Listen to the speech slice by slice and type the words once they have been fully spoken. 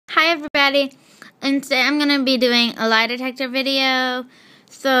everybody, and today I'm going to be doing a lie detector video,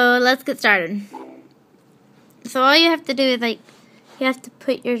 so let's get started. So all you have to do is, you have to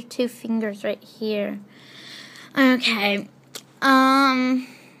put your 2 fingers right here. Okay, I'm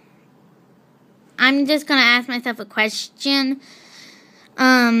just going to ask myself a question,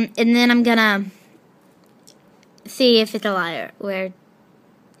 and then I'm going to see if it's a lie or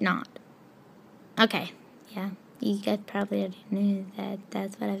not. Okay, yeah. You guys probably already knew that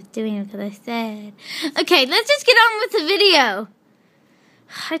that's what I was doing because I said. Okay, let's just get on with the video.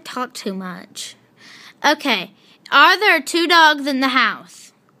 I talk too much. Okay, are there 2 dogs in the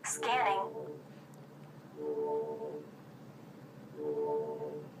house? Scanning.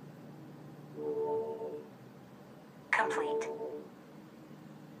 Complete.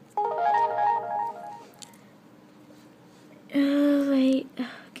 Oh, wait.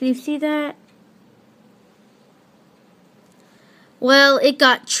 Can you see that? Well, it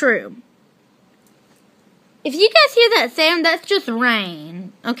got true. If you guys hear that sound, that's just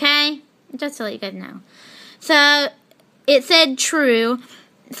rain, okay? Just to let you guys know. So, it said true.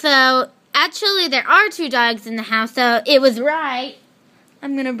 So, actually, there are 2 dogs in the house, so it was right.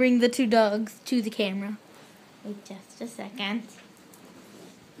 I'm going to bring the 2 dogs to the camera. Wait just a second.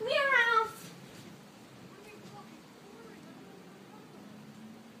 Come here, Ralph.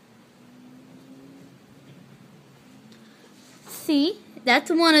 See, that's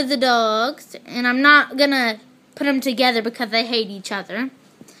one of the dogs, and I'm not gonna put them together because they hate each other.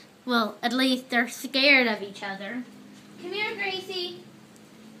 Well, at least they're scared of each other. Come here, Gracie.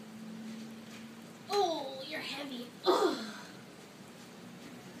 Oh, you're heavy. Ugh.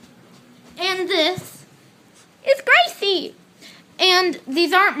 And this is Gracie. And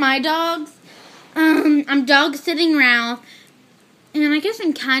these aren't my dogs. I'm dog sitting Ralph, and I guess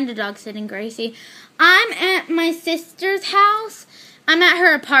I'm kind of dog sitting Gracie. I'm at my sister's house. I'm at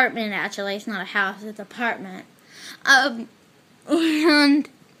her apartment, actually. It's not a house, it's an apartment. And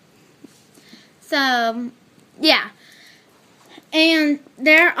so, yeah. And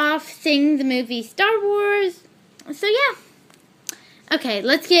they're off seeing the movie Star Wars. So, yeah. Okay,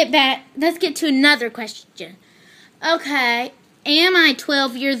 let's get to another question. Okay, am I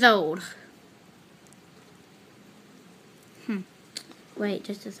 12 years old? Wait,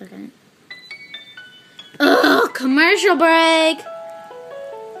 just a second. Ugh, commercial break.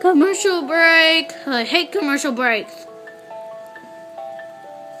 Commercial break. I hate commercial breaks.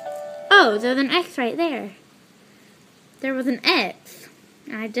 Oh, there's an X right there. There was an X.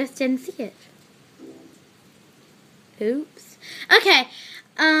 I just didn't see it. Oops. Okay.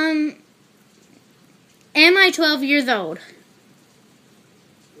 Am I 12 years old?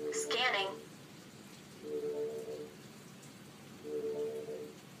 Scanning.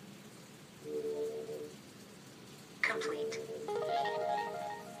 Complete.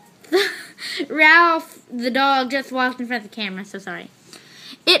 Ralph, the dog, just walked in front of the camera, so sorry.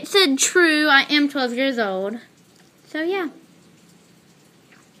 It said true, I am 12 years old. So, yeah.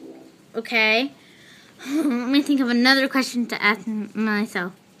 Okay. Let me think of another question to ask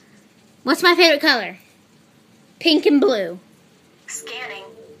myself. What's my favorite color? Pink and blue. Scanning.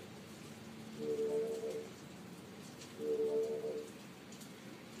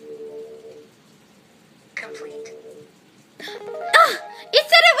 Complete. It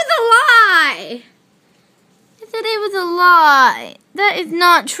said it was a lie. It said it was a lie. That is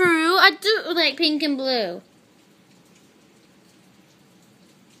not true. I do like pink and blue.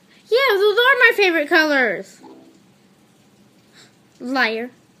 Yeah, those are my favorite colors.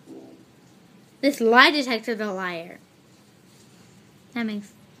 Liar. This lie detector's a liar. That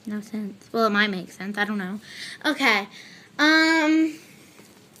makes no sense. Well, it might make sense. I don't know. Okay. I'm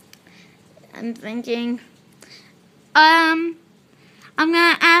thinking. I'm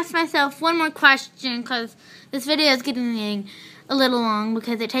going to ask myself one more question because this video is getting a little long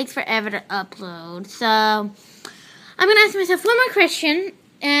because it takes forever to upload. So, I'm going to ask myself one more question,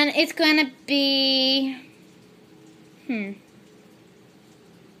 and it's going to be, I'm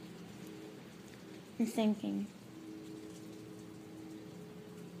thinking.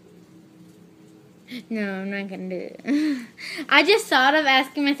 No, I'm not going to do it. I just thought of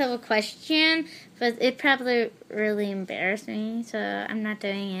asking myself a question, but it probably really embarrassed me, so I'm not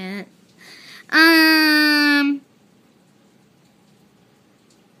doing it. I'm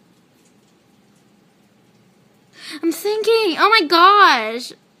thinking, oh my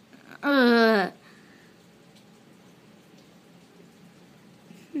gosh.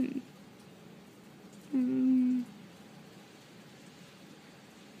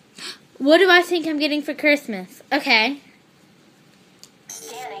 What do I think I'm getting for Christmas? Okay.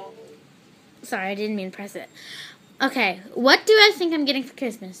 Scanning. Sorry, I didn't mean to press it. Okay, what do I think I'm getting for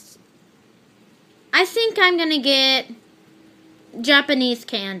Christmas? I think I'm gonna get Japanese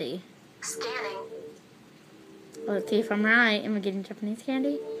candy. Scanning. Let's see if I'm right. Am I getting Japanese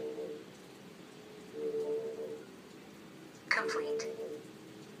candy? Complete.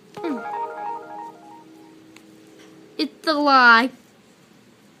 It's a lie.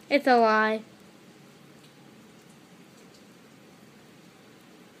 It's a lie.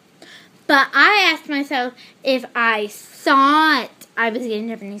 But I asked myself if I thought I was getting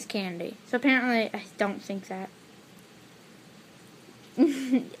Japanese candy. So apparently I don't think that.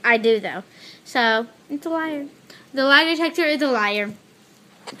 I do though. So it's a liar. The lie detector is a liar.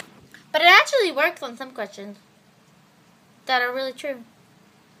 But it actually works on some questions that are really true.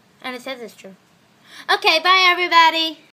 And it says it's true. Okay, bye everybody.